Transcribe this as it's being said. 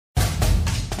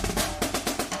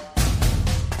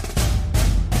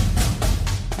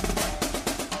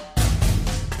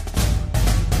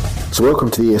So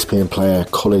welcome to the ESPN Player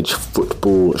College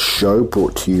Football Show,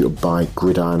 brought to you by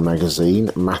Gridiron Magazine.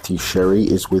 Matthew Sherry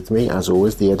is with me, as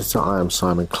always, the editor. I am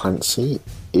Simon Clancy.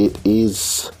 It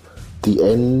is the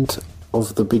end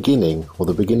of the beginning, or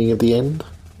the beginning of the end?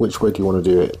 Which way do you want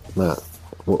to do it, Matt?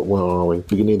 Where are we?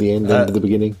 Beginning of the end, end of the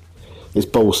beginning? It's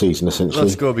bowl season, essentially.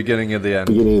 Let's go beginning of the end.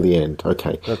 Beginning of the end,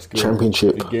 okay. Let's go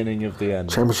Championship. Beginning of the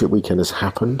end. Championship weekend has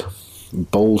happened.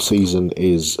 Bowl season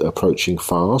is approaching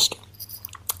fast.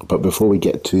 But before we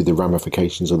get to the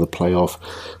ramifications of the playoff,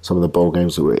 some of the bowl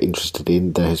games that we're interested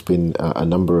in, there has been a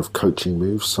number of coaching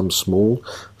moves, some small,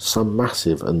 some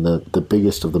massive, and the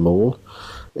biggest of them all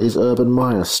is Urban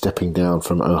Meyer stepping down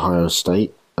from Ohio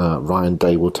State. Ryan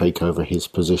Day will take over his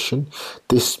position.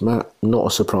 This, Matt, not a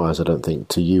surprise, I don't think,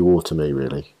 to you or to me,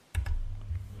 really.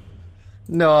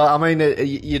 No, I mean,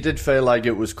 you did feel like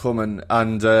it was coming,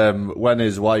 and when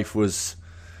his wife was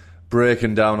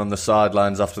breaking down on the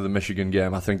sidelines after the Michigan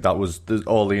game, I think that was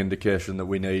all the indication that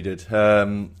we needed.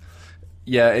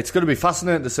 Yeah, it's going to be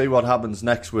fascinating to see what happens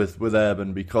next with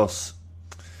Urban, because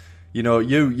you know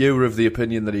you were of the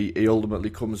opinion that he ultimately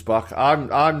comes back.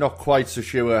 I'm not quite so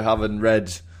sure, having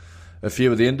read a few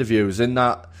of the interviews, in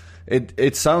that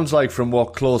it sounds like, from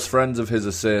what close friends of his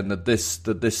are saying, that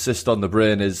this cyst on the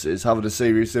brain is having a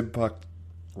serious impact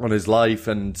on his life,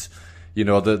 and you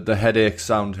know the headaches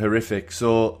sound horrific.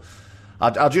 So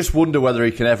I just wonder whether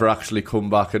he can ever actually come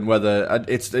back, and whether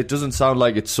it doesn't sound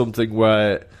like it's something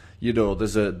where, you know,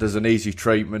 there's an easy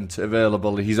treatment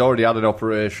available. He's already had an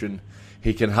operation.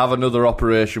 He can have another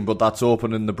operation, but that's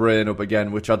opening the brain up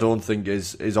again, which I don't think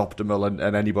is optimal,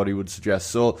 and anybody would suggest.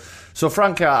 So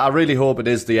frankly, I really hope it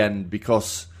is the end,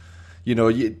 because, you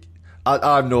know,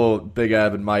 I'm no big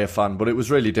Urban Meyer fan, but it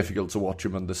was really difficult to watch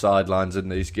him on the sidelines in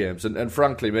these games. And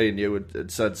frankly, me and you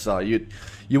had said, Si,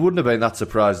 you wouldn't have been that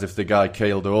surprised if the guy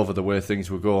keeled over the way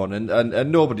things were going.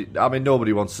 And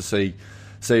nobody wants to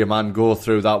see a man go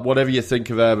through that. Whatever you think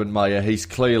of Urban Meyer, he's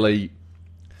clearly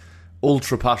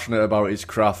ultra passionate about his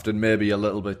craft, and maybe a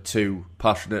little bit too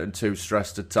passionate and too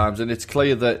stressed at times. And it's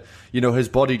clear that, you know, his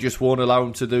body just won't allow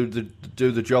him to do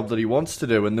the job that he wants to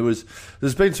do. And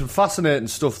there's been some fascinating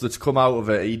stuff that's come out of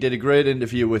it. He did a great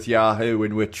interview with Yahoo,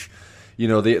 in which, you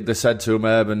know, they said to him,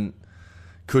 Urban,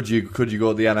 could you go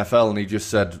to the NFL? And he just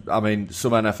said, I mean,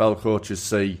 some NFL coaches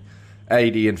see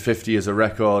 80 and 50 as a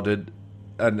record,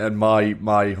 and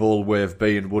my whole way of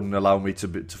being wouldn't allow me to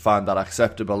find that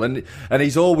acceptable. And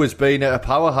he's always been a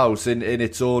powerhouse in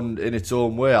its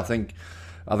own way. I think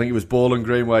it was Bowling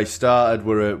Green where he started.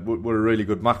 Were a really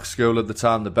good MAC school at the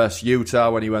time. The best.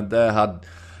 Utah, when he went there,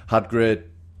 had great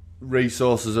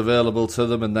resources available to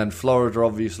them, and then Florida,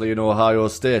 obviously, and Ohio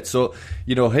State. So,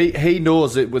 you know, he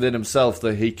knows it within himself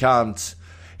that he can't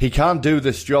do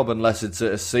this job unless it's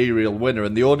a serial winner.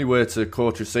 And the only way to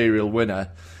coach a serial winner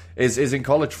is in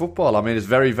college football. I mean, it's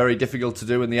very, very difficult to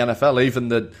do in the NFL. Even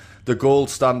the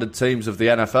gold standard teams of the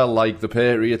NFL, like the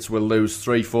Patriots, will lose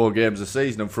 3-4 games a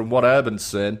season. And from what Urban's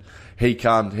saying, he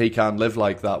can live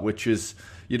like that, which is,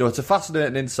 you know, it's a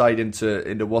fascinating insight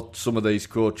into what some of these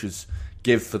coaches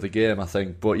give for the game, I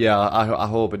think. But yeah, I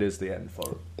hope it is the end for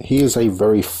him. He is a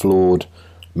very flawed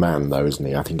man, though, isn't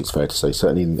he? I think it's fair to say,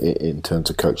 certainly in terms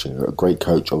of coaching. A great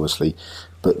coach, obviously.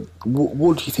 But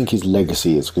what do you think his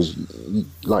legacy is? Because,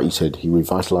 like you said, he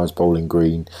revitalised Bowling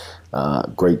Green,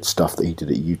 great stuff that he did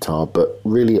at Utah. But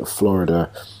really at Florida,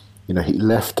 you know, he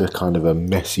left a kind of a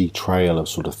messy trail of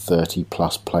sort of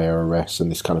 30-plus player arrests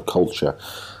and this kind of culture,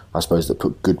 I suppose, that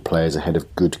put good players ahead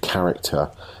of good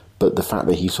character. But the fact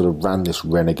that he sort of ran this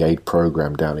renegade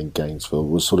program down in Gainesville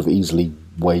was sort of easily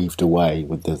waved away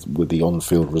with the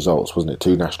on-field results, wasn't it?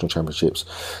 2 national championships,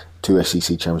 2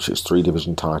 SEC championships, 3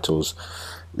 division titles.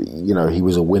 You know, he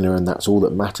was a winner, and that's all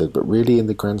that mattered. But really, in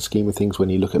the grand scheme of things, when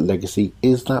you look at legacy,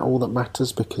 is that all that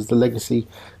matters? Because the legacy,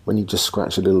 when you just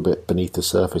scratch a little bit beneath the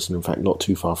surface, and in fact not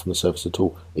too far from the surface at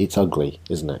all, it's ugly,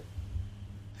 isn't it?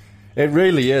 It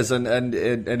really is, and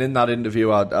in that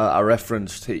interview I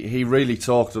referenced, he really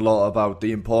talked a lot about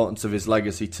the importance of his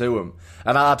legacy to him,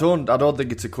 and I don't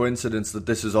think it's a coincidence that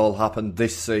this has all happened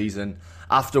this season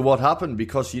after what happened,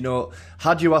 because, you know,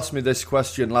 had you asked me this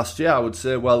question last year, I would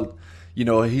say, well, you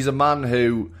know, he's a man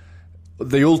who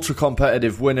the ultra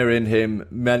competitive winner in him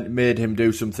made him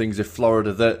do some things at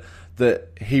Florida that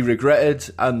he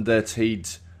regretted and that he'd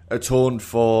atoned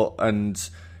for, and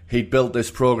he'd built this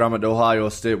program at Ohio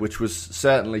State, which was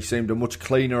certainly seemed a much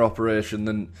cleaner operation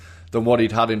than what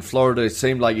he'd had in Florida. It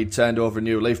seemed like he'd turned over a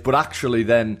new leaf. But actually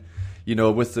then, you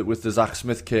know, with the Zach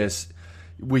Smith case,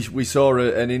 we saw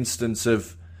an instance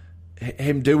of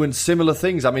him doing similar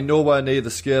things. I mean, nowhere near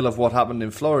the scale of what happened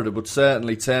in Florida, but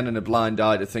certainly turning a blind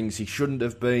eye to things he shouldn't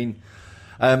have been.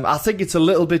 I think it's a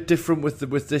little bit different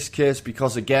with this case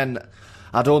because, again,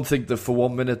 I don't think that for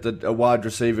 1 minute that a wide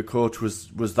receiver coach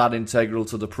was that integral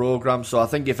to the programme. So I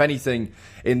think, if anything,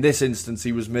 in this instance,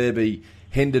 he was maybe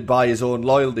hindered by his own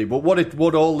loyalty. But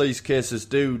what all these cases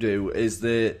do is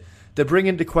they bring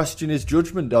into question his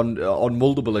judgment on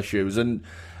multiple issues. And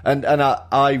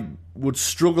I would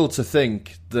struggle to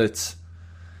think that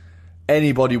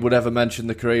anybody would ever mention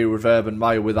the career of Urban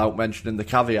Meyer without mentioning the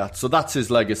caveat. So that's his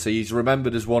legacy. He's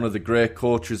remembered as one of the great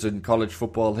coaches in college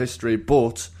football history,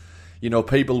 but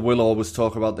people will always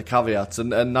talk about the caveats,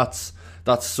 and that's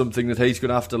something that he's going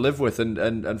to have to live with,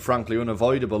 and frankly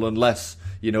unavoidable unless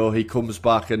he comes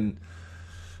back and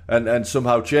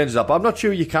somehow changes that. But I'm not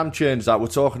sure you can change that. We're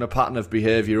talking a pattern of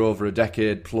behaviour over a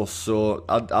decade plus, so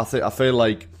I feel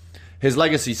like his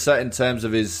legacy's set in terms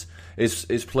of his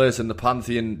place in the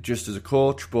pantheon just as a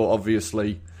coach, but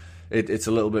obviously it's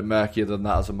a little bit murkier than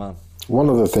that as a man. One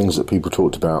of the things that people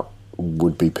talked about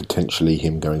would be potentially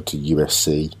him going to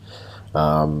USC.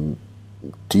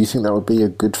 Do you think that would be a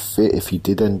good fit if he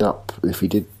did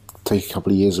take a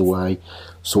couple of years away,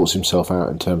 sorts himself out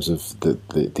in terms of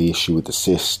the issue with the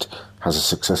cyst, has a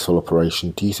successful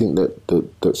operation? Do you think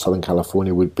that Southern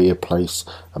California would be a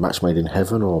match made in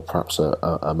heaven, or perhaps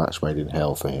a match made in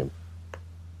hell for him?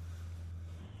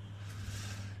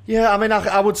 Yeah, I mean,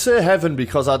 I would say heaven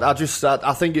because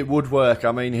I think it would work.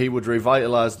 I mean, he would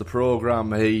revitalise the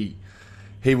programme.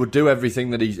 He would do everything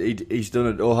that he's done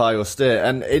at Ohio State,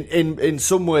 and in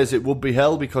some ways it would be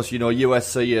hell because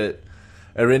USC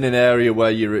are in an area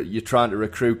where you're trying to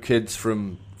recruit kids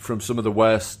from some of the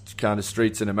worst kind of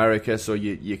streets in America, so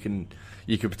you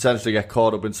could potentially get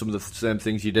caught up in some of the same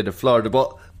things you did at Florida.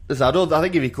 But listen, I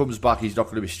think if he comes back, he's not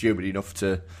going to be stupid enough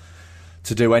to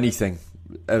do anything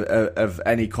of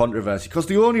any controversy, because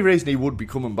the only reason he would be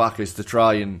coming back is to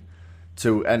try and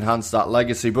to enhance that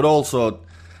legacy, but also,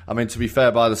 I mean, to be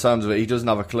fair, by the sounds of it, he doesn't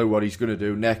have a clue what he's going to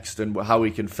do next and how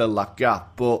he can fill that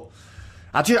gap. But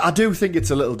I do think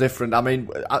it's a little different. I mean,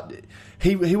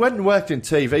 he went and worked in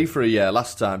TV for a year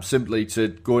last time simply to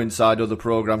go inside other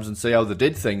programmes and see how they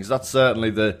did things. That's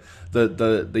certainly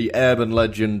the urban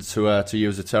legend, to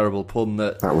use a terrible pun,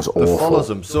 that was awful. That follows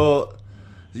him. So,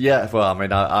 yeah, well, I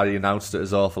mean, I announced it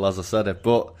as awful as I said it,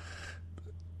 but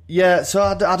yeah, so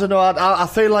I don't know. I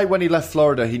feel like when he left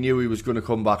Florida, he knew he was going to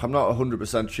come back. I'm not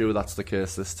 100% sure that's the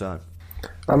case this time.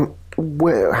 How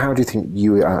do you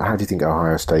think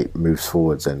Ohio State moves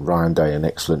forwards? Then Ryan Day, an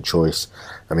excellent choice.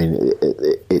 I mean,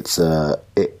 it's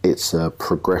a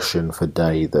progression for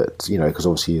Day that because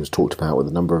obviously he was talked about with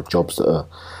a number of jobs that are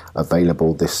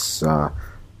available this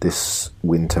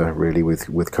winter, really,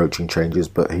 with coaching changes,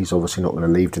 but he's obviously not going to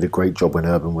leave. Did a great job when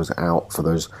Urban was out for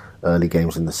those early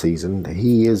games in the season.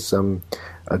 He is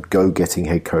a go-getting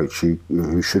head coach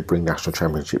who should bring national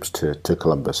championships to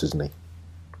Columbus, isn't he?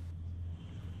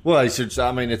 Well,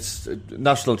 it's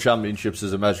national championships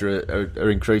as a measure are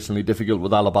increasingly difficult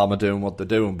with Alabama doing what they're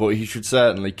doing, but he should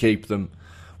certainly keep them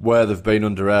where they've been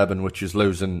under Urban, which is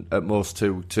losing at most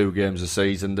two games a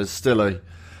season. There's still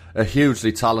a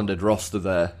hugely talented roster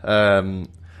there, and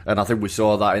I think we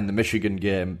saw that in the Michigan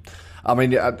game. I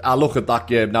mean, I look at that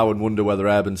game now and wonder whether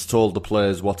Urban's told the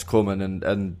players what's coming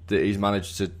and he's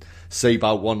managed to seep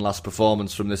out one last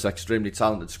performance from this extremely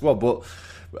talented squad. But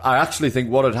I actually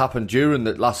think what had happened during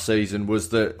the last season was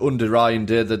that under Ryan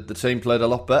Day, the team played a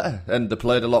lot better and they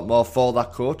played a lot more for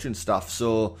that coaching staff.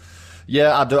 So,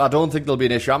 yeah, I don't think there'll be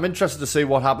an issue. I'm interested to see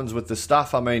what happens with the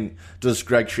staff. I mean, does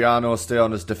Greg Schiano stay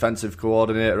on as defensive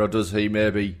coordinator, or does he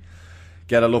maybe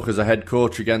get a look as a head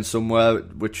coach again somewhere?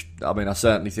 Which, I mean, I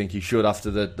certainly think he should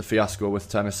after the fiasco with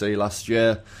Tennessee last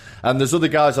year. And there's other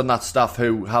guys on that staff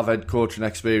who have head coaching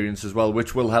experience as well,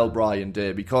 which will help Ryan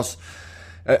Day, because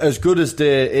as good as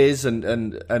Day is, and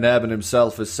Urban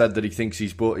himself has said that he thinks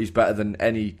he's better than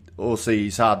any OC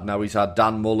he's had. Now he's had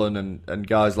Dan Mullen and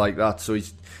guys like that, so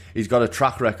he's got a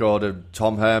track record of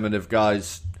Tom Herman, of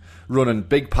guys running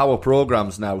big power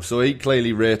programs now. So he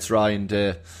clearly rates Ryan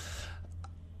Day.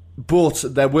 But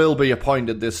there will be a point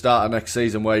at the start of next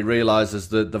season where he realises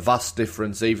the vast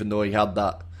difference, even though he had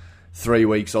that 3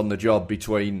 weeks on the job,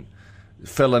 between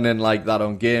filling in like that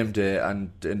on game day and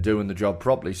doing the job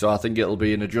properly. So I think it'll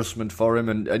be an adjustment for him,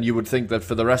 and you would think that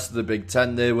for the rest of the Big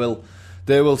Ten they will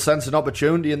they will sense an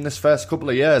opportunity in this first couple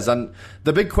of years. And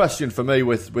the big question for me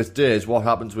with Day is what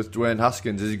happens with Dwayne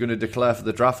Haskins. Is he going to declare for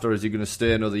the draft, or is he going to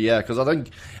stay another year? Because I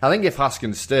think if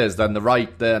Haskins stays, then they're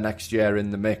right there next year in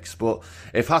the mix. But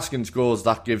if Haskins goes,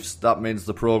 that means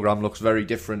the programme looks very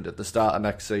different at the start of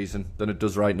next season than it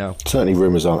does right now. Certainly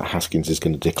rumours are that Haskins is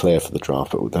going to declare for the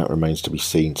draft, but that remains to be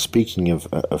seen. Speaking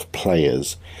of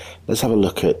players, let's have a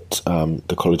look at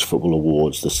the College Football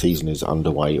Awards. The season is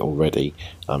underway already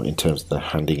in terms of the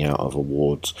handing out of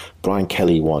awards. Brian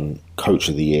Kelly won Coach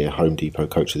of the Year, Home Depot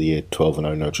Coach of the Year,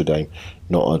 12-0 Notre Dame.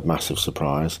 Not a massive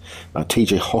surprise.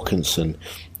 TJ Hawkinson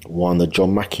won the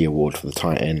John Mackey Award for the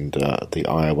tight end, the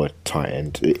Iowa tight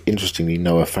end. Interestingly,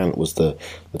 Noah Fant was the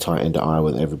tight end at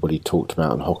Iowa that everybody talked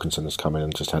about, and Hawkinson has come in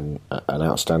and just had an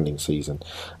outstanding season.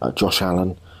 Josh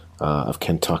Allen of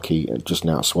Kentucky, just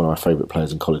now one of my favourite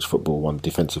players in college football, won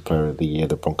Defensive Player of the Year,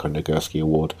 the Bronco Nagurski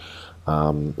Award.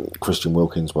 Christian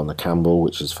Wilkins won the Campbell,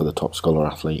 which is for the top scholar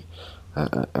athlete.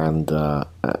 And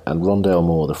Rondale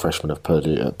Moore, the freshman of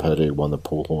Purdue, won the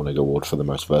Paul Hornig Award for the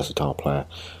most versatile player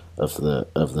of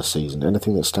the season.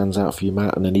 Anything that stands out for you,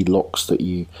 Matt, and any locks that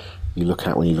you look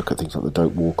at when you look at things like the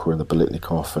Doak Walker and the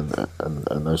Biletnikoff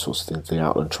and those sorts of things, the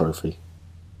Outland Trophy?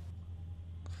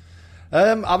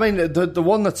 I mean, the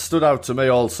one that stood out to me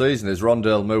all season is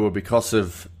Rondale Moore because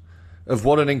of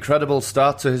what an incredible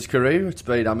start to his career it's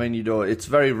been. I mean, it's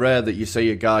very rare that you see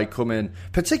a guy come in,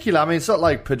 particularly, I mean, it's not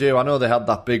like Purdue. I know they had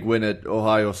that big win at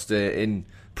Ohio State in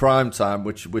prime time,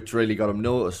 which really got them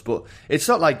noticed, but it's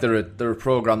not like they're a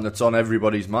program that's on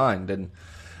everybody's mind. And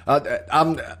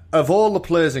of all the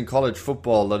players in college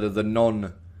football that are the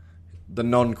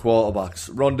non-quarterbacks,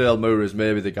 Rondale Moore is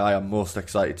maybe the guy I'm most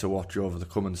excited to watch over the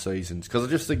coming seasons, because I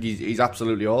just think he's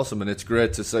absolutely awesome, and it's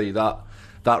great to see that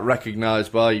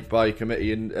recognised by a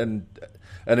committee and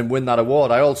him win that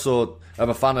award. I also am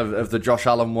a fan of the Josh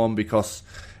Allen one because,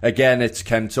 again, it's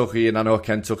Kentucky, and I know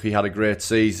Kentucky had a great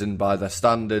season by their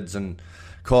standards and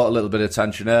caught a little bit of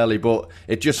attention early, but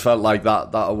it just felt like that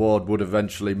award would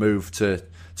eventually move to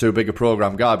a bigger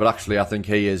program guy. But actually, I think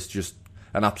he is just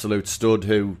an absolute stud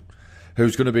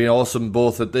who's going to be awesome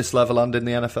both at this level and in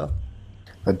the NFL.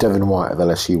 Devin White of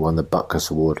LSU won the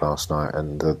Butkus Award last night,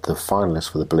 and the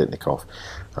finalists for the Biletnikoff,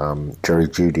 Jerry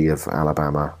Jeudy of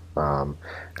Alabama,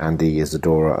 Andy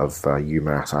Isadora of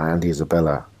UMass, Andy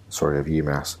Isabella, of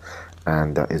UMass,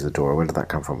 and Isadora, where did that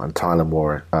come from? And Tylen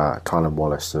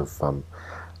Wallace of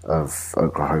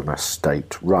Oklahoma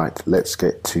State. Right, let's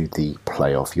get to the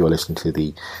playoff. You're listening to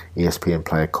the ESPN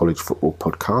Player College Football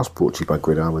Podcast, brought to you by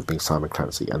Gridiron, with me, Simon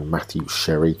Clancy, and Matthew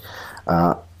Sherry.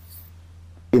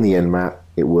 In the end, Matt,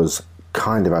 it was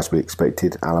kind of as we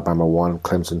expected. Alabama 1,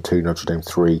 Clemson 2, Notre Dame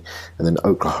 3, and then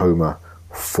Oklahoma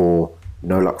 4.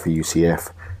 No luck for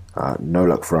UCF, no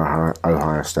luck for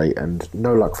Ohio State, and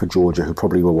no luck for Georgia, who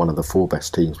probably were one of the 4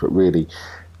 best teams, but really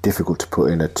difficult to put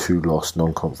in a 2-loss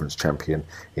non-conference champion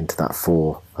into that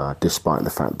 4, despite the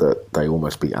fact that they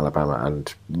almost beat Alabama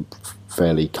and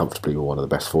fairly comfortably were one of the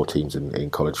best 4 teams in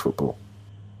college football.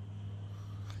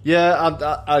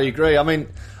 Yeah, I agree. I mean,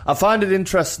 I find it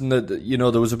interesting that,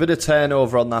 there was a bit of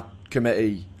turnover on that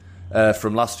committee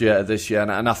from last year to this year,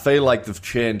 and I feel like they've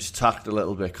changed tact a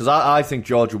little bit, because I think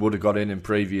Georgia would have got in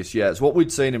previous years. What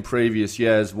we'd seen in previous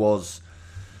years was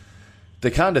they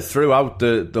kind of threw out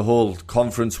the whole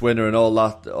conference winner and all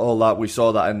that. We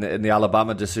saw that in the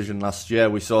Alabama decision last year.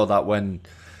 We saw that when,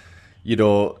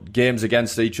 games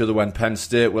against each other, when Penn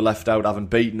State were left out having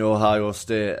beaten Ohio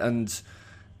State, and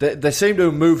they seem to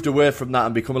have moved away from that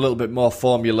and become a little bit more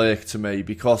formulaic to me,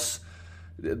 because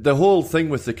the whole thing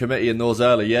with the committee in those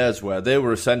early years where they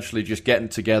were essentially just getting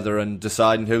together and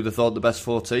deciding who they thought the best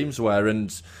 4 teams were,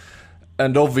 and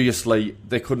obviously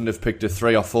they couldn't have picked a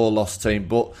 3 or 4 loss team,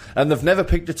 and they've never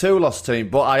picked a 2-loss team,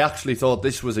 but I actually thought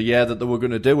this was a year that they were going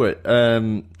to do it.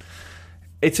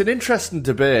 It's an interesting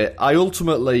debate. I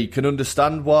ultimately can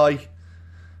understand why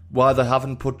they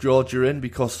haven't put Georgia in,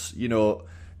 because,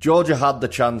 Georgia had the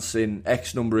chance in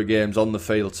X number of games on the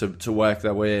field to work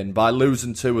their way in. By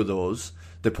losing 2 of those,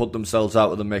 they put themselves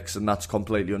out of the mix, and that's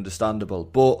completely understandable.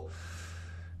 But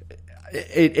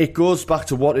it goes back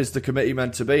to, what is the committee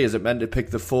meant to be? Is it meant to pick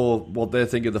the 4, what they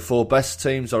think are the 4 best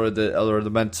teams, or are they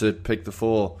meant to pick the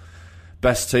 4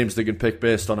 best teams they can pick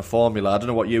based on a formula? I don't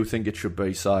know what you think it should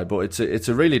be, Si, but it's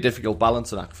a really difficult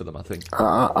balancing act for them, I think.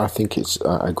 I think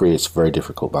I agree, it's a very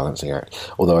difficult balancing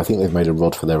act, although I think they've made a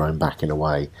rod for their own back in a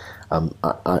way.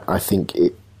 I think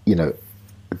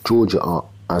Georgia are,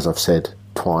 as I've said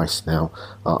twice now,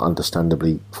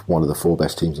 understandably one of the 4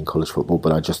 best teams in college football,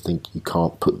 but I just think you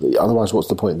can't otherwise what's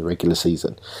the point in the regular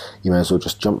season? You may as well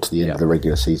just jump to the end of the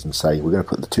regular season and say we're going to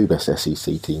put the 2 best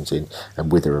SEC teams in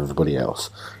and wither everybody else.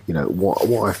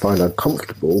 What I find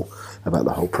uncomfortable about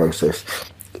the whole process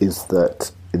is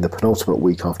that in the penultimate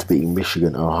week after beating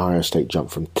Michigan, Ohio State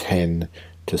jumped from 10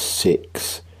 to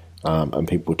 6, and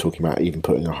people were talking about even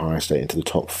putting Ohio State into the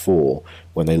top 4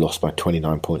 when they lost by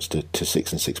 29 points to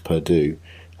 6-6 Purdue,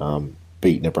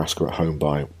 beat Nebraska at home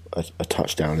by a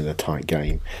touchdown in a tight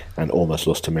game, and almost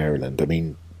lost to Maryland. I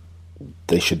mean,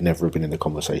 they should never have been in the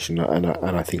conversation. And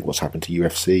I think what's happened to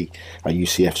UCF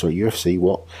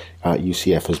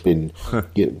has been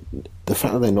the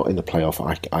fact that they're not in the playoff.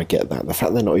 I get that. The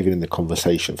fact they're not even in the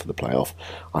conversation for the playoff,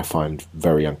 I find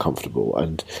very uncomfortable.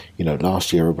 And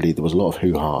last year there was a lot of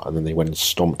hoo-ha, and then they went and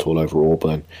stomped all over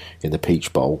Auburn in the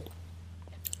Peach Bowl.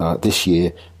 This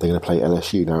year they're going to play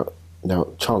LSU. Now,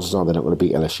 chances are they're not going to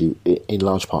beat LSU in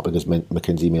large part because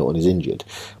Mackenzie Milton is injured.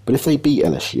 But if they beat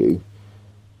LSU,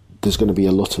 there's going to be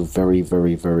a lot of there's going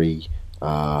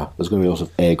to be a lot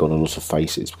of egg on a lot of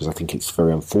faces, because I think it's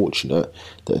very unfortunate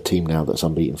that a team now that's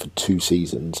unbeaten for 2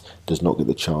 seasons does not get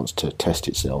the chance to test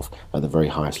itself at the very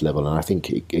highest level. And I think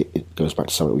it goes back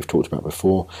to something we've talked about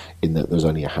before, in that there's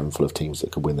only a handful of teams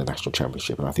that can win the national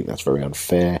championship, and I think that's very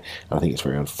unfair, and I think it's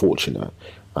very unfortunate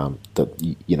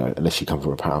that unless you come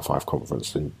from a Power 5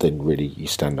 conference, then really you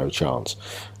stand no chance.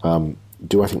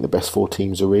 Do I think the best 4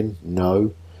 teams are in?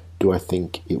 No. Do I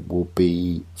think it will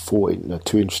be 2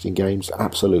 interesting games?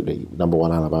 Absolutely. Number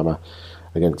 1, Alabama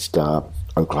against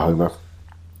Oklahoma,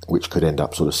 which could end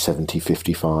up sort of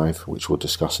 70-55, which we'll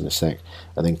discuss in a sec.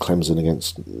 And then Clemson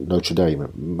against Notre Dame.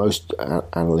 Most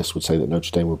analysts would say that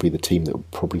Notre Dame would be the team that would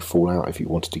probably fall out if you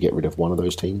wanted to get rid of one of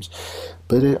those teams.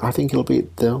 But I think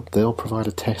they'll provide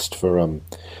a test for Clemson,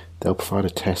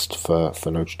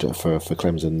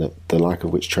 that the like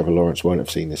of which Trevor Lawrence won't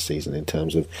have seen this season, in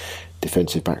terms of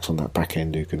defensive backs on that back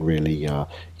end who can really,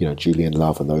 Julian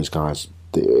Love and those guys.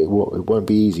 It won't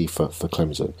be easy for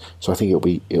Clemson. So I think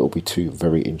it'll be 2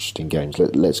 very interesting games.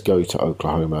 Let's go to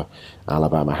Oklahoma,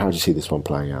 Alabama. How do you see this one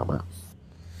playing out, Matt?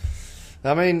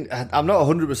 I mean, I'm not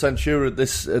 100% sure at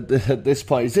this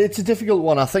point. It's a difficult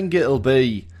one. I think it'll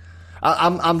be.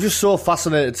 I'm just so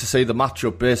fascinated to see the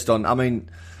matchup based on. I mean,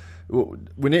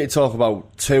 we need to talk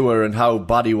about Tua and how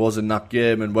bad he was in that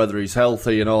game and whether he's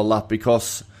healthy and all that,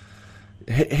 because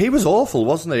he was awful,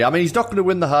 wasn't he? I mean, he's not going to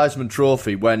win the Heisman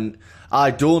Trophy when I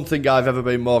don't think I've ever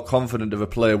been more confident of a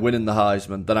player winning the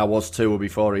Heisman than I was Tua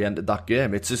before he entered that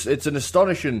game. It's an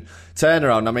astonishing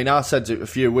turnaround. I mean, I said a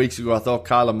few weeks ago I thought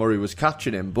Kyler Murray was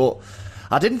catching him, but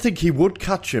I didn't think he would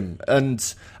catch him. And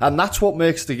that's what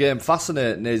makes the game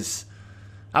fascinating is,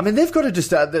 I mean, they've got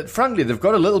to frankly, they've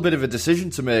got a little bit of a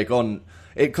decision to make on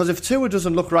it, because if Tua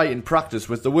doesn't look right in practice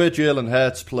with the way Jalen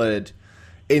Hurts played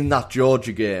in that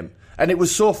Georgia game, and it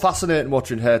was so fascinating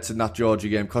watching Hurts in that Georgia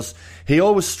game, because he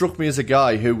always struck me as a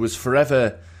guy who was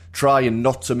forever trying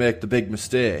not to make the big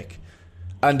mistake.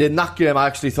 And in that game, I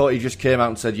actually thought he just came out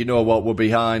and said, you know what, we're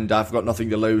behind, I've got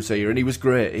nothing to lose here. And he was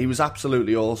great. He was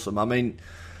absolutely awesome. I mean,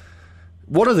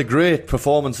 one of the great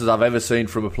performances I've ever seen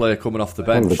from a player coming off the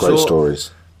bench. One of the great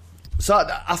stories. So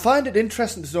I find it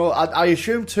interesting to know. I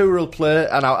assume Tua will play,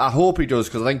 and I hope he does,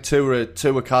 because I think Tua,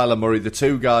 Kyler Murray, the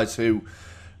 2 guys who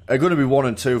are going to be 1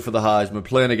 and 2 for the Heisman,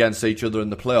 playing against each other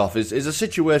in the playoff, is a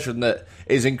situation that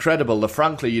is incredible, that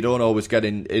frankly you don't always get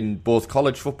in both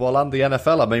college football and the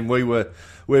NFL. I mean, we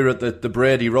were at the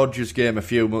Brady Rodgers game a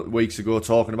few weeks ago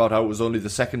talking about how it was only the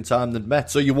second time they'd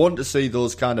met. So you want to see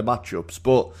those kind of matchups.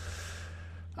 But,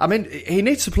 I mean, he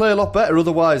needs to play a lot better,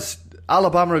 otherwise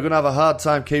Alabama are going to have a hard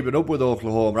time keeping up with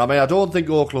Oklahoma. I mean, I don't think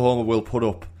Oklahoma will put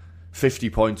up 50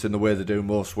 points in the way they do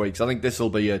most weeks. I think this will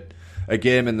be a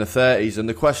game in the 30s, and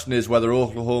the question is whether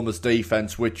Oklahoma's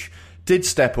defence, which did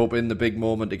step up in the big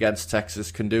moment against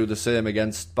Texas, can do the same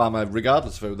against Bama,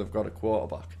 regardless of who they've got at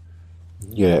quarterback.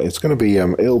 Yeah, it's going to be.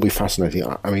 It'll be fascinating.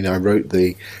 I mean, I wrote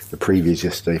the previews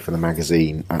yesterday for the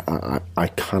magazine. I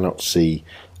cannot see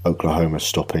Oklahoma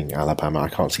stopping Alabama. I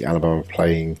can't see Alabama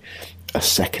playing a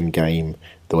second game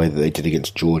the way that they did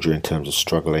against Georgia in terms of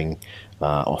struggling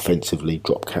offensively,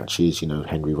 drop catches.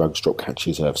 Henry Ruggs drop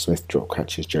catches, Irv Smith drop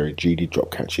catches, Jerry Jeudy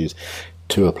drop catches.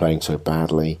 Tua playing so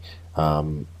badly,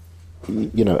 and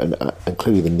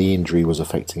clearly the knee injury was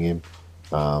affecting him.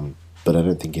 But I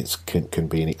don't think it can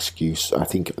be an excuse. I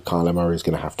think Kyler Murray is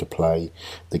going to have to play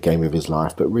the game of his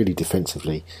life, but really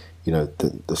defensively,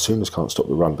 the Sooners can't stop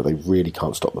the run, but they really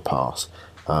can't stop the pass.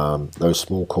 Those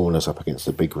small corners up against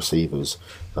the big receivers,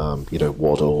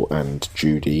 Waddle and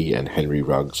Judy and Henry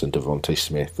Ruggs and Devontae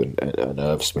Smith and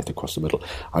Irv Smith across the middle.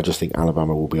 I just think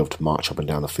Alabama will be able to march up and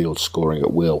down the field scoring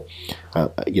at will.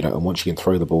 And once you can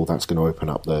throw the ball, that's going to open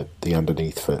up the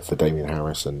underneath for Damian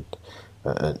Harris and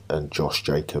Josh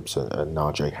Jacobs and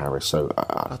Najee Harris. So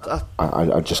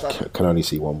I just can only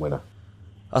see one winner.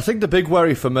 I think the big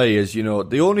worry for me is,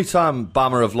 the only time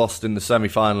Bama have lost in the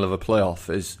semi-final of a playoff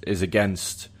is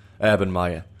against Urban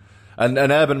Meyer. And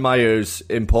Urban Meyer is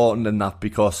important in that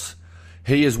because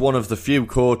he is one of the few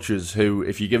coaches who,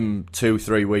 if you give him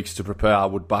 2-3 weeks to prepare, I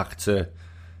would back to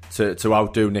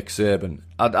outdo Nick Saban.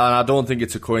 And I don't think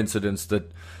it's a coincidence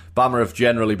that Bama have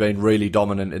generally been really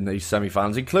dominant in these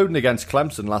semi-finals, including against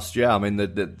Clemson last year. I mean,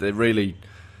 they really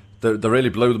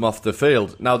blew them off the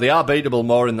field. Now, they are beatable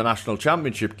more in the national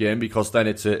championship game because then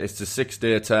it's a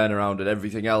 6-day turnaround and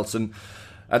everything else. And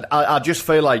I just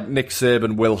feel like Nick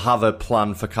Saban will have a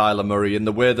plan for Kyler Murray in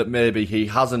the way that maybe he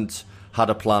hasn't had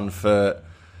a plan for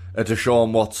a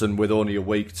Deshaun Watson with only a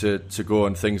week to go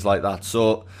and things like that.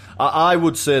 So I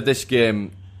would say this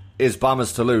game is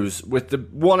Bama's to lose, with the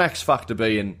one X factor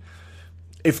being,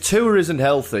 if Tua isn't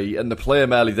healthy and they play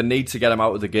him early, they need to get him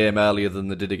out of the game earlier than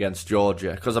they did against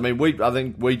Georgia. Because, I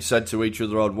think we'd said to each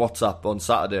other on WhatsApp on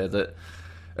Saturday that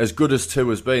as good as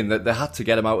Tua has been, that they had to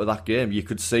get him out of that game. You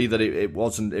could see that it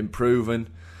wasn't improving.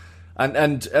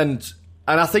 And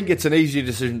I think it's an easy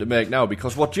decision to make now,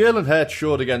 because what Jalen Hurts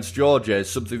showed against Georgia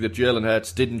is something that Jalen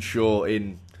Hurts didn't show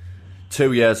in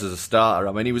 2 years as a starter.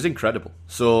 I mean, he was incredible.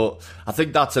 So I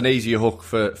think that's an easier hook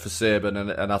for Saban,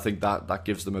 and I think that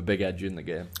gives them a big edge in the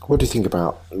game. What do you think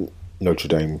about Notre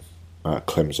Dame,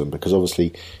 Clemson? Because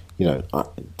obviously,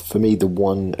 for me, the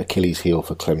one Achilles heel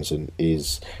for Clemson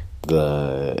is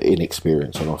the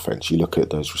inexperience on offense. You look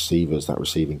at those receivers, that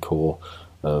receiving core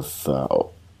of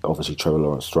obviously Trevor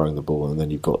Lawrence throwing the ball, and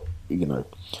then you've got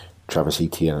Travis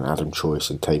Etienne and Adam Choice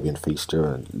and Tavian Feaster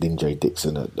and Lynn J.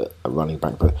 Dixon at running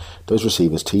back. But those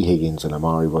receivers, T. Higgins and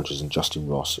Amari Rodgers and Justin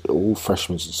Ross, all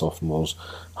freshmen and sophomores.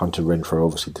 Hunter Renfrow,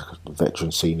 obviously the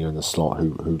veteran senior in the slot,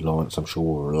 who Lawrence, I'm sure,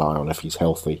 will rely on if he's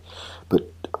healthy. But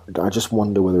I just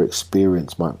wonder whether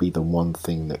experience might be the one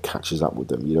thing that catches up with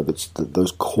them.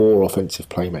 Those core offensive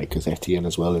playmakers, Etienne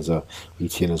as well as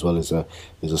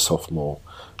a sophomore.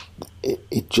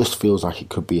 It just feels like it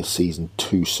could be a season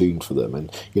too soon for them.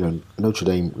 And Notre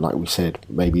Dame, like we said,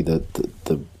 maybe the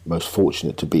most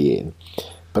fortunate to be in,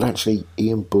 but actually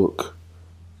Ian Book,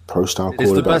 pro-style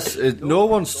quarterback, it's the best. No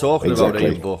one's talking about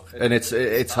Ian Book, and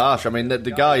it's harsh. I mean, the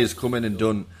guy has come in and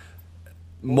done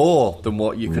more than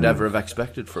what you could ever have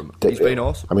expected from him. He's been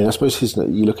awesome. I mean, I suppose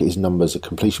you look at his numbers, the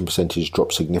completion percentage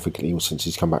dropped significantly since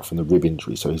he's come back from the rib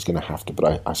injury, so he's going to have to,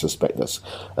 but I suspect that's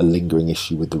a lingering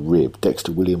issue with the rib.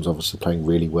 Dexter Williams obviously playing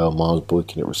really well, Miles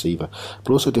Boykin at receiver,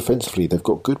 but also defensively, they've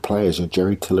got good players,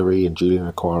 Jerry Tillery and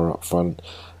Julian Okwara up front,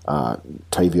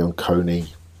 Tavion Coney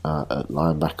at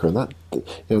linebacker, and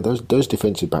that, those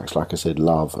defensive backs, like I said,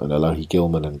 Love and Alohi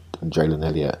Gilman and Jalen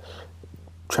Elliott,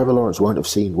 Trevor Lawrence won't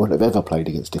have ever played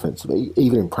against defensively,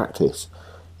 even in practice,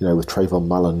 with Trayvon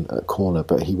Mullen at corner,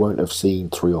 but he won't have seen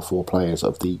 3 or 4 players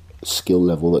of the skill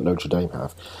level that Notre Dame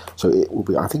have. So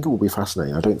I think it will be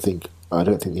fascinating. I don't think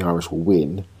the Irish will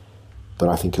win, but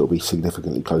I think it will be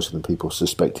significantly closer than people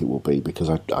suspect it will be, because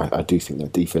I do think their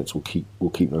defense will keep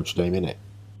Notre Dame in it.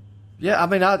 Yeah, I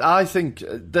mean, I think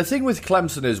the thing with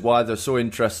Clemson is why they're so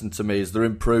interesting to me is they're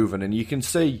improving, and you can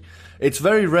see it's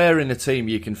very rare in a team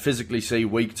you can physically see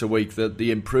week to week the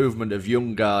improvement of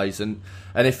young guys, and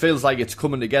it feels like it's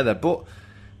coming together. But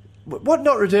what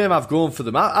Notre Dame have going for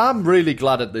them, I'm really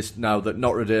glad at this now that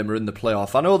Notre Dame are in the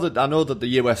playoff. I know that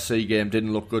the USC game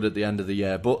didn't look good at the end of the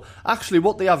year, but actually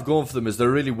what they have going for them is they're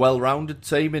a really well-rounded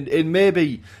team, and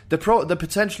maybe they're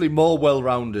potentially more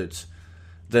well-rounded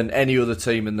than any other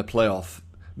team in the playoff,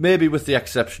 maybe with the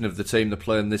exception of the team that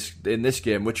play in this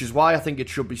game, which is why I think it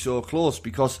should be so close,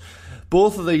 because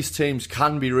both of these teams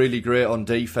can be really great on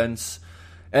defense.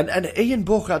 And Ian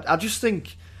Book, I just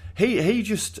think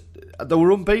they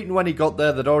were unbeaten when he got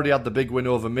there. They'd already had the big win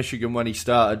over Michigan when he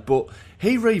started, but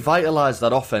he revitalised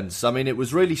that offense. I mean, it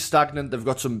was really stagnant. They've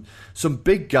got some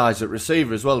big guys at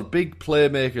receiver as well, big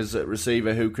playmakers at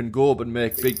receiver who can go up and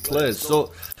make big plays.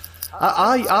 So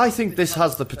I think this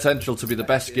has the potential to be the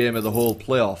best game of the whole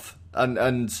playoff, and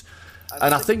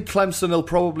I think Clemson will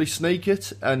probably sneak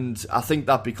it, and I think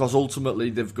that because ultimately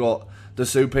they've got the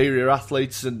superior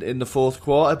athletes in the fourth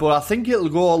quarter, but I think it'll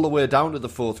go all the way down to the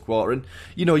fourth quarter. And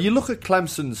you look at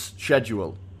Clemson's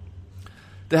schedule.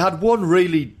 They had one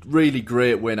really, really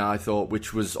great win, I thought,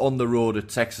 which was on the road at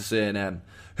Texas A&M,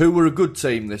 who were a good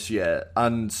team this year,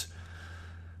 and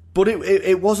But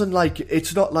it wasn't like,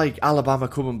 it's not like Alabama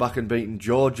coming back and beating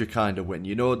Georgia kind of win.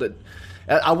 You know, that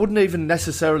I wouldn't even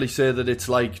necessarily say that it's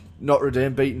like Notre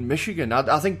Dame beating Michigan.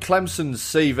 I think Clemson's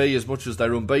CV, as much as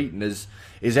they're unbeaten, is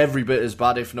every bit as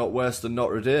bad, if not worse, than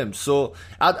Notre Dame. So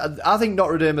I think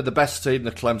Notre Dame are the best team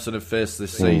that Clemson have faced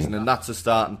this season, and that's a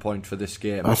starting point for this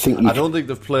game. I don't think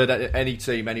they've played any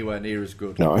team anywhere near as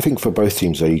good. No, I think for both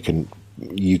teams, though, you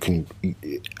can.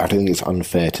 I don't think it's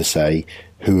unfair to say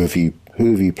who have you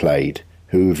played,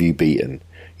 who have you beaten.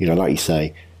 You know, like you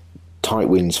say, tight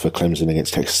wins for Clemson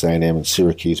against Texas A&M and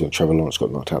Syracuse when Trevor Lawrence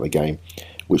got knocked out of the game,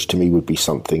 which to me would be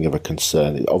something of a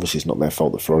concern. Obviously, it's not their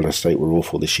fault that Florida State were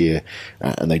awful this year,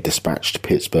 and they dispatched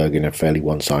Pittsburgh in a fairly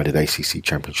one-sided ACC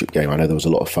championship game. I know there was a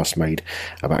lot of fuss made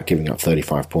about giving up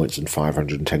 35 points and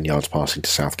 510 yards passing to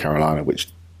South Carolina, which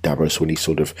Dabo Swinney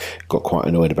sort of got quite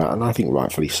annoyed about, and I think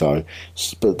rightfully so.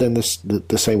 But then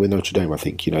the same with Notre Dame. I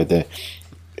think, you know,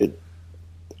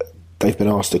 they've been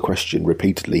asked the question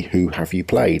repeatedly, who have you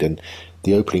played? And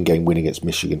the opening game win against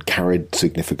Michigan carried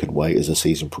significant weight as the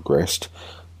season progressed.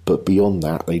 But beyond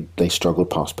that, they struggled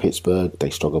past Pittsburgh,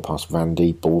 they struggled past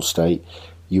Vandy, Ball State.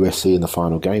 USC in the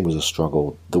final game was a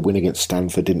struggle. The win against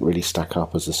Stanford didn't really stack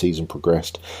up as the season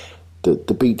progressed. The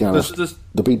beatdown of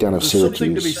Syracuse. There's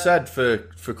something to be said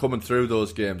for coming through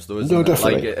those games, though, isn't no, there?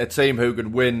 Definitely. Like a team who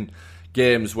can win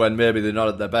games when maybe they're not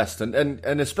at their best, and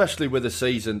especially with the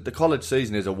season, the college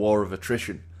season is a war of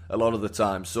attrition a lot of the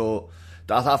time. So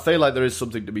I feel like there is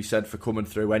something to be said for coming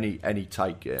through any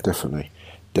tight game. Definitely.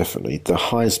 The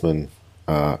Heisman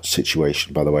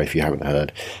situation, by the way, if you haven't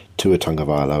heard, Tua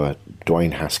Tagovailoa,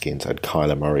 Dwayne Haskins, and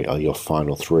Kyler Murray are your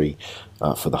final three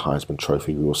for the Heisman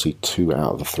Trophy. We will see 2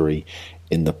 out of the 3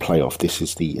 in the playoff. This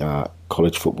is the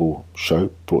college football show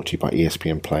brought to you by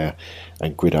ESPN Player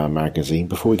and Gridiron Magazine.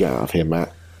 Before we get out of here,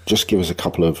 Matt, just give us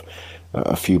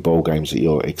a few bowl games that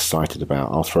you're excited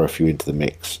about. I'll throw a few into the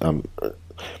mix.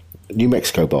 New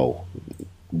Mexico Bowl,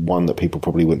 one that people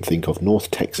probably wouldn't think of. North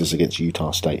Texas against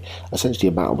Utah State. Essentially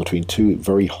a battle between two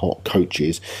very hot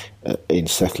coaches in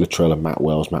Seth Littrell and Matt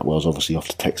Wells. Matt Wells obviously off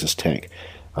to Texas Tech.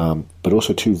 But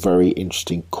also 2 very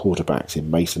interesting quarterbacks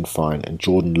in Mason Fine and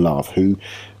Jordan Love, who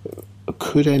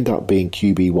could end up being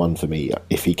QB1 for me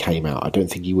if he came out. I don't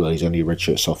think he will. He's only a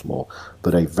redshirt sophomore.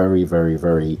 But a very, very,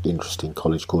 very interesting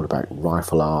college quarterback.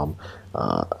 Rifle arm,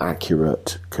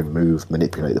 accurate, can move,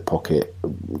 manipulate the pocket.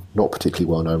 Not particularly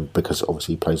well known because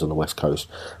obviously he plays on the West Coast.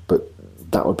 But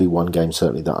that would be one game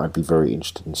certainly that I'd be very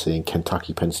interested in seeing.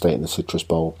 Kentucky, Penn State in the Citrus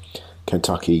Bowl.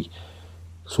 Kentucky,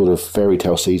 sort of fairy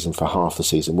tale season for half the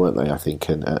season, weren't they, I think?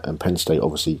 And Penn State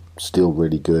obviously still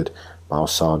really good.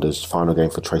 Miles Sanders, final game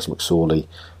for Trace McSorley.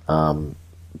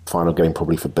 Final game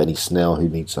probably for Benny Snell, who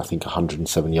needs, I think,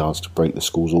 107 yards to break the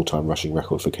school's all-time rushing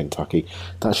record for Kentucky.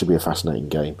 That should be a fascinating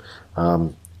game.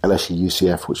 LSU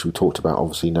UCF, which we talked about,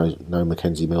 obviously no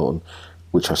Mackenzie Milton,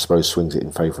 which I suppose swings it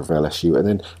in favour of LSU. And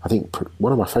then I think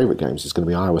one of my favourite games is going to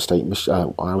be Iowa State,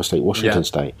 Washington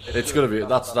State. It's going to be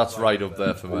that's right up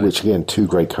there for me. Which again, 2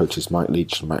 great coaches, Mike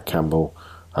Leach and Matt Campbell.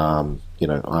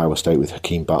 Iowa State with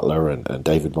Hakeem Butler and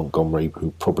David Montgomery,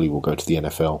 who probably will go to the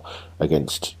NFL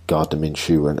against Gardner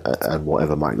Minshew and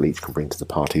whatever Mike Leach can bring to the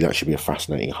party. That should be a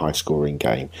fascinating, high-scoring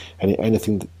game.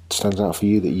 Anything that stands out for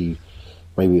you that you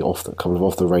maybe a couple of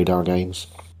off-the-radar games?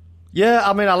 Yeah,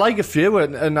 I mean, I like a few,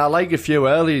 and I like a few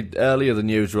earlier than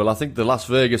usual. I think the Las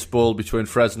Vegas Bowl between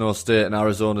Fresno State and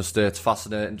Arizona State's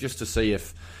fascinating, just to see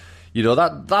if,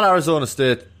 that Arizona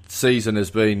State season has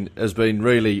been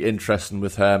really interesting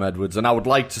with Herm Edwards, and I would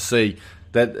like to see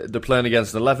that they're playing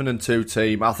against an 11-2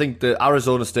 team. I think that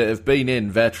Arizona State have been in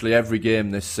virtually every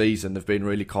game this season. They've been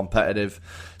really competitive,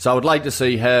 so I would like to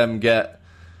see Herm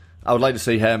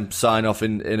sign off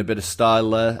in a bit of style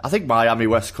there. I think Miami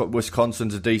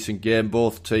Wisconsin's a decent game.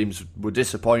 Both teams were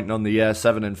disappointing on the year,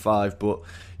 7-5,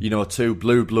 but 2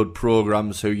 blue blood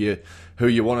programs who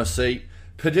you want to see.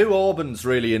 Purdue Auburn's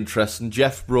really interesting.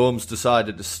 Jeff Brohm's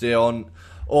decided to stay on.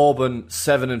 Auburn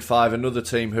 7-5, another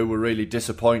team who were really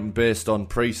disappointing based on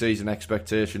pre-season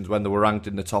expectations when they were ranked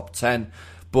in the top 10.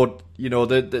 But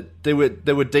they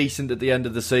were decent at the end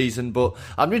of the season. But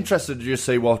I'm interested to just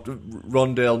see what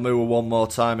Rondale Moore one more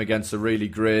time against a really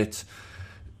great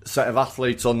set of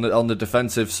athletes on the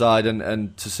defensive side,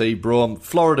 and to see Brohm.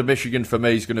 Florida Michigan for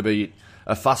me is going to be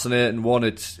a fascinating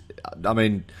one.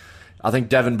 I think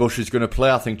Devin Bush is going to play.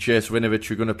 I think Chase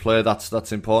Winovich are going to play.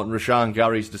 That's important. Rashawn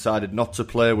Gary's decided not to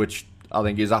play, which I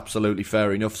think is absolutely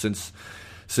fair enough since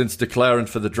declaring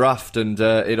for the draft, and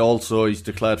he's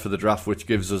declared for the draft, which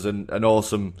gives us an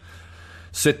awesome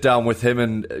sit down with him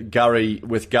and Gary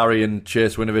and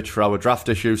Chase Winovich for our draft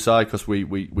issue side, because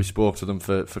we spoke to them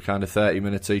for kind of 30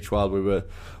 minutes each while we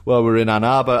were in Ann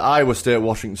Arbor. Iowa State,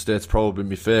 Washington State's probably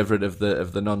my favourite of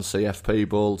the non-CFP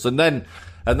bowls, and then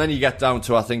you get down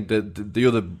to, I think,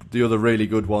 the other really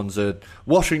good ones are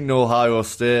Washington, Ohio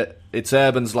State. It's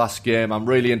Urban's last game. I'm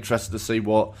really interested to see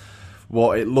what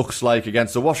it looks like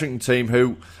against the Washington team,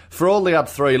 who, for all they had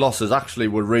 3 losses, actually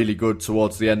were really good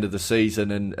towards the end of the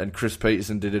season, and Chris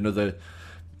Peterson did another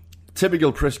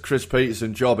typical Chris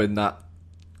Peterson job in that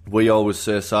we always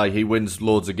say, he wins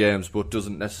loads of games but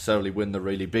doesn't necessarily win the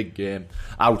really big game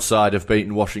outside of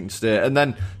beating Washington State. And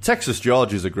then Texas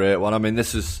Georgia is a great one. I mean,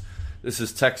 this is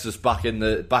Texas back in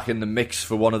the mix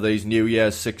for one of these New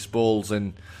Year's Six bowls,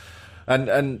 and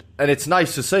it's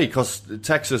nice to see, because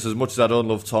Texas, as much as I don't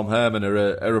love Tom Herman,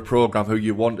 are a program who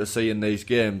you want to see in these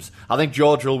games. I think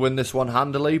Georgia will win this one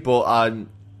handily, but I'm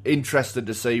interested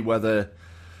to see whether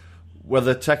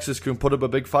Texas can put up a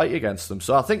big fight against them.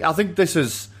 So I think this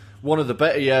is one of the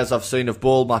better years I've seen of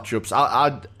bowl matchups.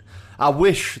 I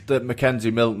wish that Mackenzie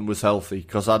Milton was healthy,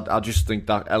 because I just think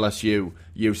that LSU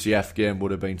UCF game would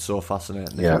have been so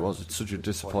fascinating if it was. It's such a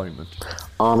disappointment.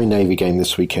 Army-Navy game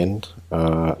this weekend,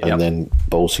 and then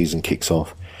bowl season kicks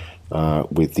off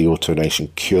with the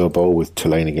AutoNation Cure Bowl with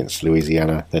Tulane against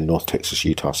Louisiana, then North Texas,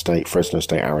 Utah State, Fresno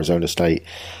State, Arizona State,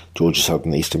 Georgia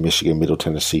Southern, Eastern Michigan, Middle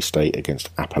Tennessee State against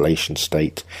Appalachian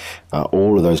State.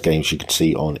 All of those games you can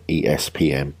see on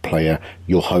ESPN Player,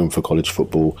 your home for college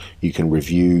football. You can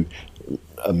review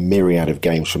a myriad of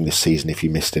games from this season if you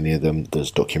missed any of them.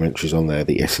 There's documentaries on there,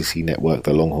 the SEC Network,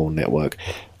 the Longhorn Network,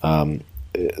 30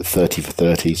 for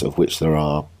 30s, of which there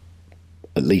are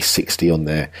at least 60 on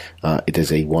there. It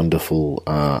is a wonderful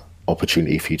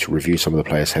opportunity for you to review some of the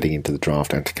players heading into the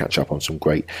draft and to catch up on some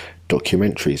great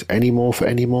documentaries. Any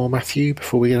more, Matthew,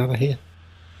 before we get out of here?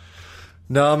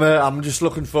 No, mate, I'm just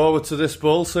looking forward to this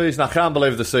bowl season. I can't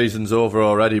believe the season's over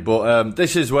already, but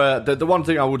this is where the one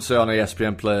thing I would say on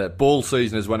ESPN Play, bowl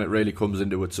season is when it really comes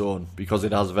into its own, because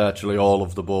it has virtually all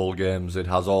of the bowl games, it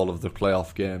has all of the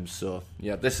playoff games. So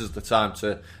yeah, this is the time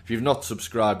to, if you've not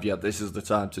subscribed yet, this is the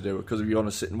time to do it, because if you want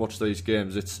to sit and watch these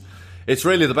games, it's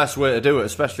really the best way to do it,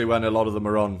 especially when a lot of them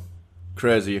are on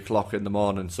crazy o'clock in the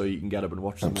morning, so you can get up and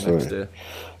watch them the next day.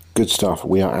 Good stuff.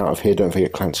 We are out of here. Don't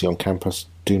forget Clancy on Campus.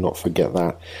 Do not forget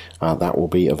that. That will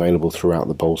be available throughout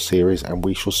the bowl series, and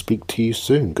we shall speak to you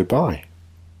soon. Goodbye.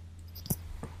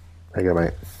 There you go,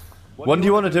 mate. When do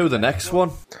you want to do the next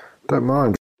one? Don't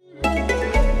mind.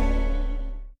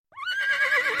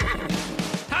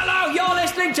 Hello, you're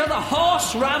listening to the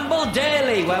Horse Ramble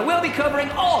Daily, where we'll be covering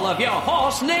all of your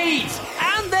horse needs.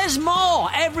 And there's more!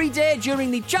 Every day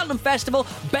during the Cheltenham Festival,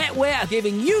 Betway are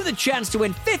giving you the chance to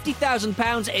win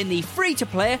 £50,000 in the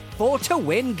free-to-play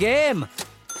 4-to-win game.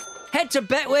 Head to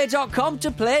betway.com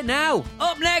to play now.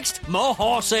 Up next, more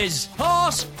horses.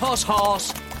 Horse, horse,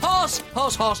 horse. Horse,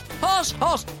 horse, horse. Horse,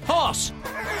 horse, horse.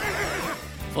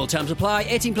 Full terms apply.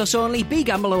 18 plus only.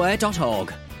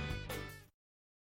 BeGambleAware.org.